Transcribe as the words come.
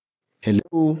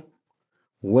Hello,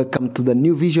 welcome to the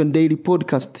New Vision Daily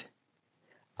Podcast.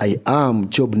 I am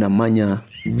Job Namanya.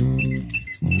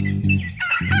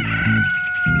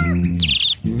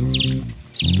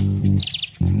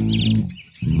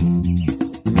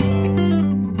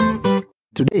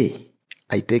 Today,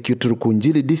 I take you to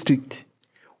Rukunjili district,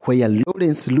 where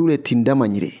Lawrence Lule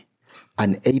Tindamanyire,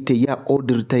 an 80-year-old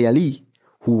retiree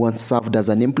who once served as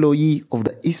an employee of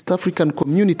the East African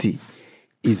community,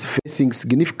 is facing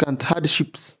significant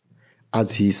hardships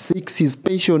as he seeks his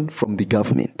pension from the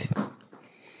government.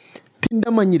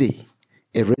 Tindamanyire,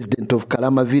 a resident of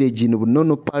Kalama village in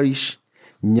Bunono Parish,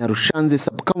 Nyarushanze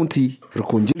Sub-County,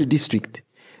 Rukunjili district,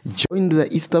 joined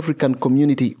the East African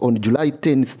community on July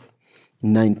 10,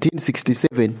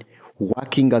 1967,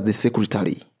 working as the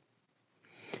secretary.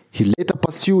 He later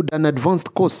pursued an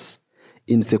advanced course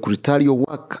in secretarial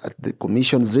work at the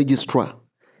Commission's Registrar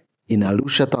in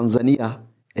Arusha, Tanzania,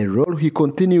 a role he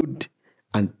continued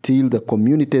until the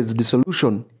community's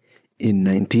dissolution in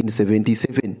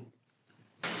 1977.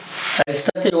 I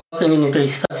started working in the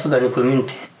East African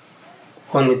community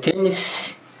on the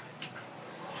 10th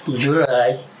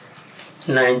July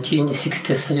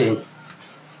 1967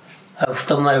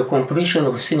 after my completion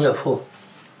of Senior 4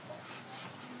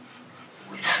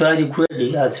 with third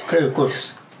grade as cleric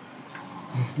officer.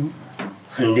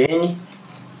 And then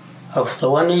after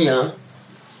 1 year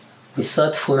we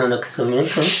sat for an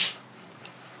examination.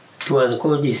 It was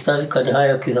called the East African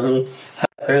Higher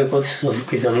Cleric Office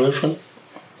of Examination,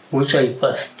 which I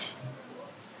passed.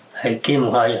 I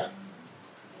came higher.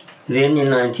 Then in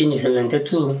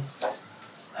 1972,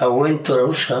 I went to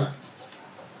Arusha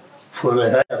for a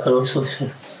higher cleric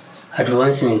officer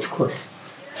advancement course,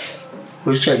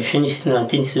 which I finished in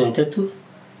 1972.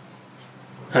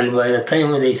 And by the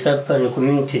time the East African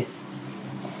community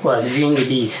was being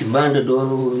disbanded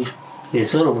or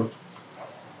dissolved,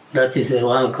 that is the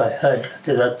rank I had at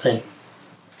that time.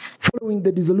 Following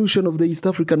the dissolution of the East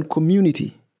African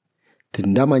community,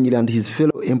 Tindamanyire and his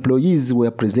fellow employees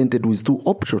were presented with two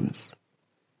options: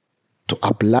 to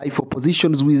apply for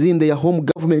positions within their home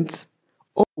governments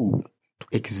or to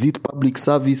exit public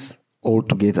service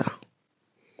altogether.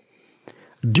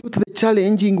 Due to the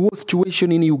challenging war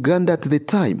situation in Uganda at the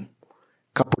time,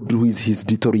 coupled with his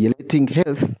deteriorating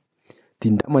health,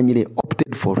 Tindamanyire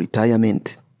opted for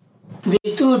retirement.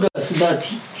 They told us that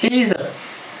either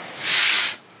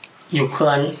you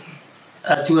can,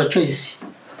 at your choice,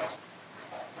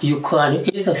 you can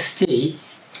either stay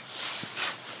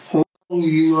or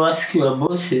you ask your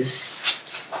bosses.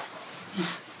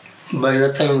 By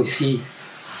the time we see,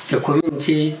 the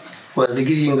community was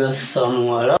giving us some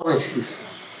allowances,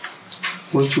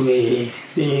 which were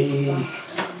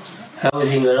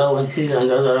housing allowances and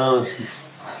other allowances.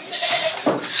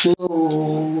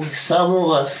 So some of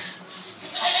us,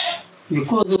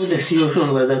 because of the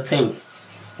situation by that time,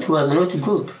 it was not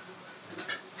good.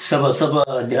 Saba,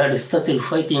 they had started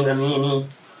fighting.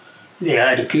 They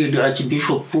had killed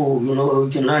Archbishop,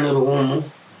 Janani Rumu.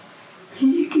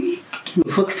 In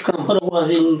fact, Kampala was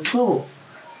in trouble.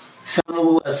 Some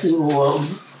of us,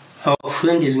 our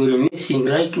friends were missing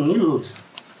like needles.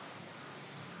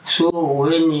 So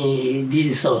when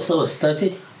this Saba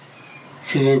started,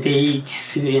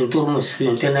 78, almost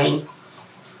 79,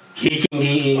 hitting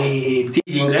a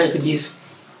building like this,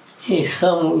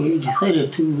 some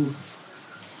decided to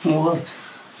move out.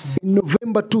 In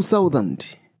November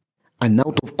 2000, an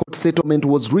out-of-court settlement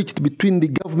was reached between the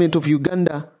government of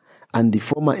Uganda and the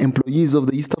former employees of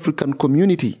the East African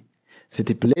community,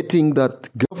 stipulating that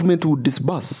government would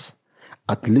disburse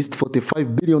at least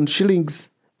 45 billion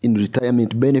shillings in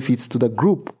retirement benefits to the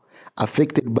group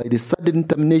affected by the sudden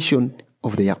termination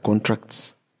of their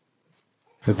contracts.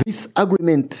 This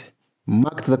agreement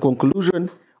marked the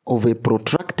conclusion of a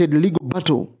protracted legal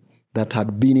battle that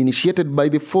had been initiated by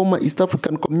the former East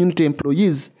African community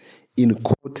employees in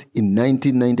court in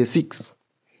 1996.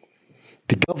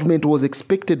 The government was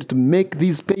expected to make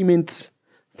these payments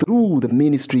through the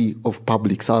Ministry of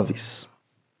Public Service.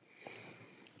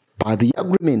 Per the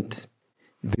agreement,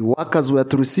 the workers were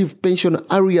to receive pension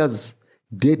arrears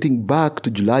dating back to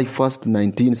July 1st,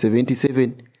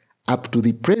 1977, up to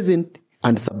the present,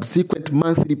 and subsequent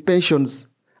monthly pensions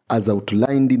as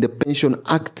outlined in the Pension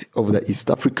Act of the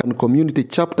East African Community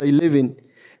Chapter 11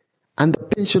 and the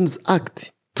Pensions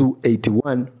Act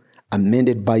 281,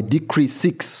 amended by Decree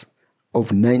 6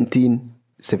 of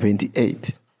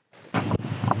 1978.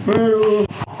 We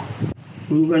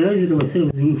organized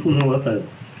ourselves in former workers.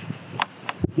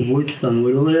 We bought some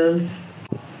lawyers.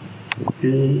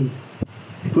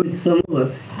 Because some of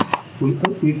us, we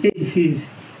paid fees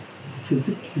to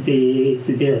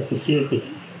the association.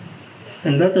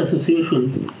 And that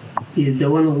association is the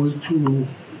one which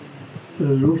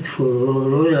looked for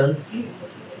lawyers,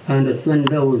 and the son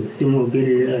that was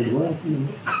Simogere and what.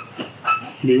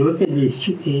 They opened a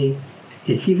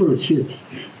civil suit.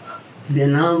 The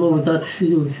number of that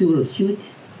civil suit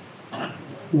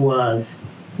was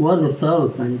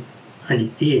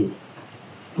 1,010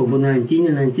 of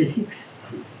 1996.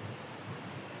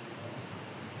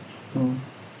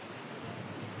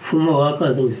 Former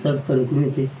workers of East African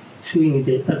Community suing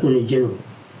the Attorney General.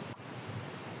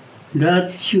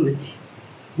 That suit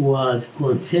was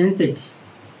consented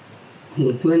on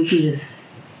the 20th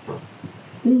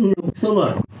in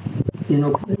October. In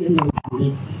October,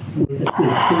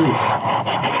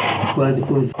 was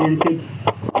consented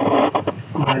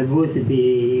by both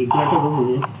the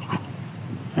government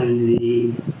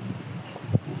and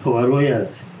our lawyers.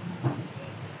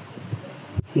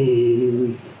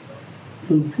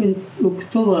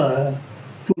 October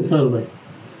 2000.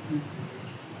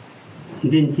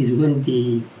 Then it is when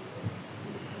they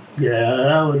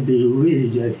allowed the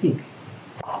release, I think.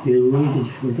 They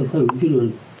released 45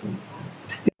 billion.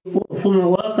 Former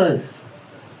workers,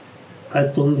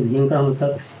 customs, income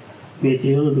tax,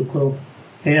 meteorological,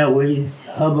 airways,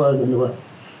 harbors, and what.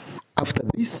 After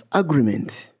this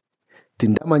agreement,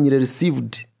 Tindamanyire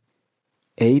received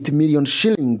 8 million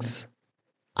shillings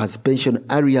as pension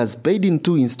arrears paid in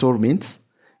 2 installments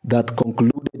that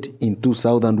concluded in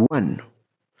 2001.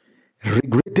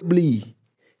 Regrettably,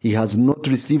 he has not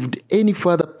received any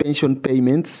further pension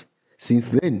payments since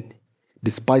then,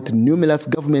 despite numerous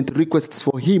government requests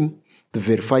for him to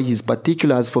verify his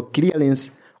particulars for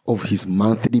clearance of his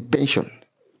monthly pension.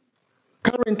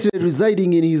 Currently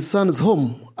residing in his son's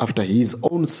home after his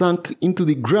own sank into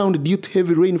the ground due to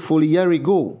heavy rainfall a year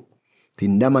ago,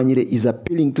 Tindamanyire is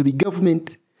appealing to the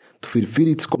government to fulfill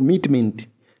its commitment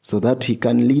so that he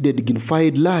can lead a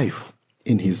dignified life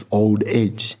in his old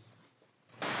age.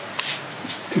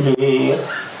 In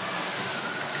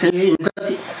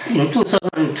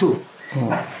 2002,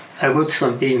 I got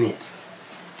some payment,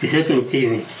 the second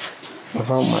payment. Of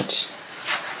how much?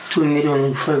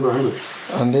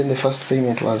 2,500,000. And then the first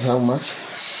payment was how much?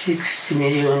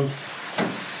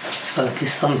 6,030,000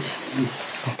 something.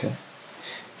 Okay.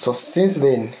 So since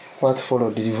then, what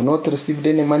followed? Did you not receive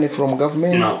any money from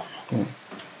government? No,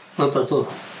 not at all.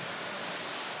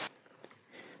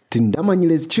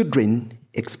 Tindamanyire's children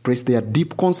expressed their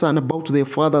deep concern about their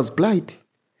father's plight,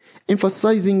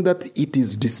 emphasizing that it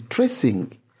is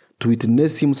distressing to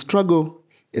witness him struggle,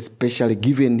 especially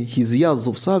given his years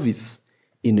of service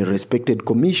in a respected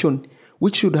commission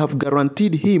which should have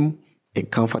guaranteed him a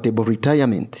comfortable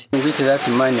retirement. With that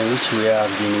money which we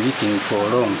have been waiting for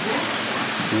long,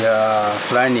 we are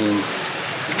planning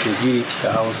to build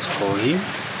a house for him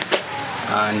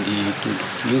and to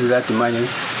use that money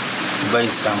to buy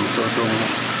some sort of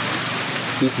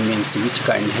equipment which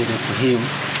can help him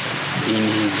in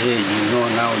his age.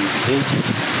 Now his age,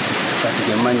 but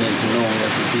the money is nowhere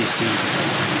to be seen.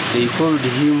 They called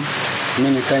him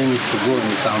many times to go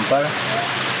in Kampala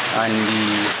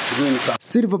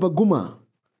Silva Baguma,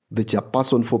 the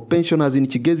chairperson for pensioners in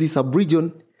Kigezi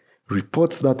sub-region,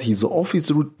 reports that his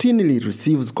office routinely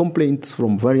receives complaints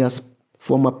from various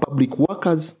former public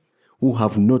workers who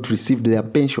have not received their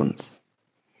pensions.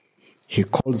 He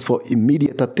calls for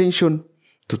immediate attention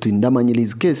to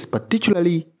Tindamanyire's case,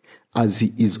 particularly as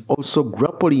he is also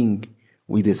grappling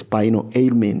with a spinal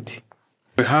ailment.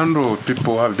 We handle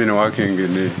people who have been working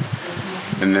in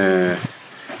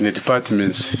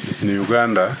departments in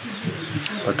Uganda,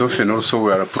 but often also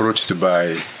we are approached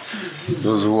by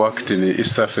those who worked in the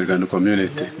East African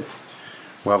community.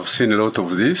 We have seen a lot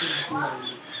of this.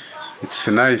 It's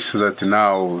nice that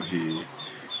now he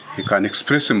can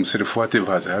express himself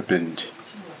whatever has happened.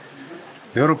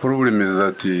 The other problem is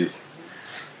that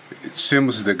it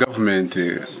seems the government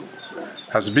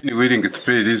has been willing to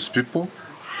pay these people,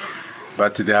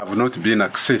 but they have not been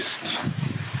accessed.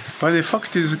 But the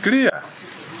fact is clear.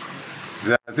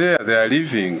 They are there, they are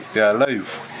living, they are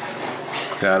alive.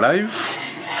 They are alive,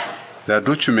 their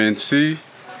documents are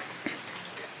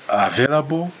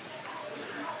available.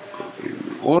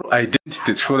 All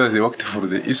identities show that they worked for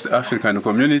the East African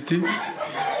community,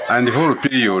 and the whole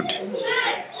period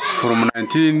from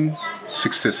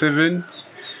 1967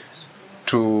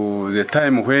 to the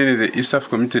time when the East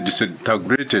African community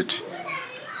disintegrated,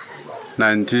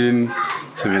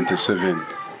 1977.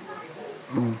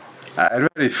 I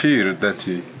really feel that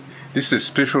this is a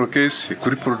special case, a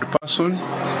crippled person.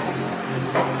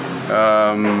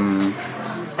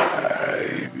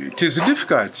 It is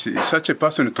difficult, such a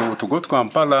person to go to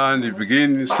Kampala and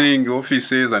begin seeing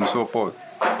offices and so forth.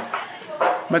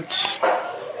 But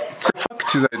it's a fact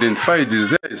it is identified is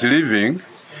there, is living,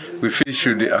 we feel he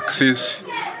should access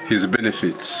his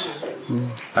benefits.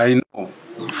 I know,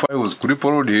 before I was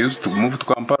crippled, he used to move to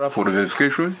Kampala for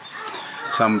verification.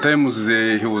 Sometimes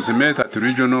he was met at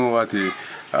regional, at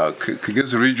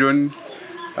Kigezi region,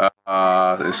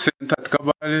 center at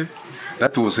Kabale.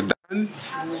 That was done,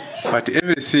 but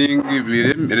everything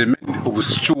remained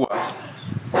obscure.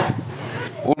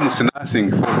 Almost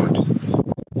nothing followed.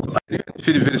 So I really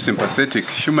feel very sympathetic,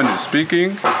 humanly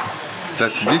speaking,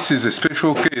 that this is a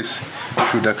special case,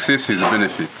 should access his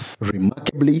benefits.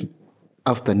 Remarkably,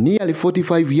 after nearly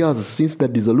 45 years since the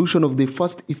dissolution of the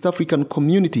first East African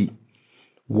community,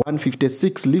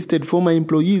 156 listed former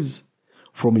employees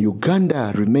from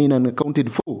Uganda remain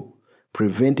unaccounted for,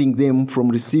 preventing them from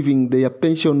receiving their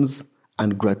pensions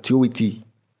and gratuity.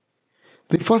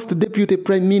 The first Deputy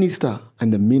Prime Minister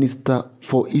and the Minister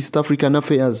for East African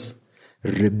Affairs,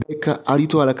 Rebecca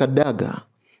Alito-Alakadaga,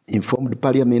 informed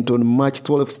Parliament on March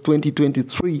 12,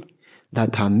 2023,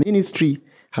 that her ministry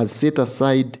has set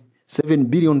aside 7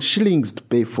 billion shillings to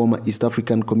pay former East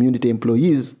African community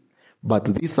employees, but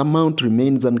this amount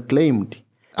remains unclaimed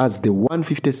as the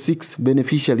 156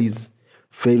 beneficiaries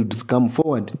failed to come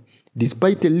forward,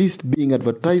 despite a list being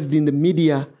advertised in the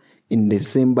media in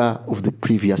December of the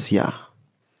previous year.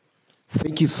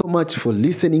 Thank you so much for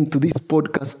listening to this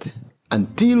podcast.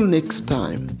 Until next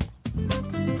time,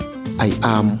 I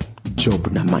am Job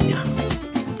Namanya.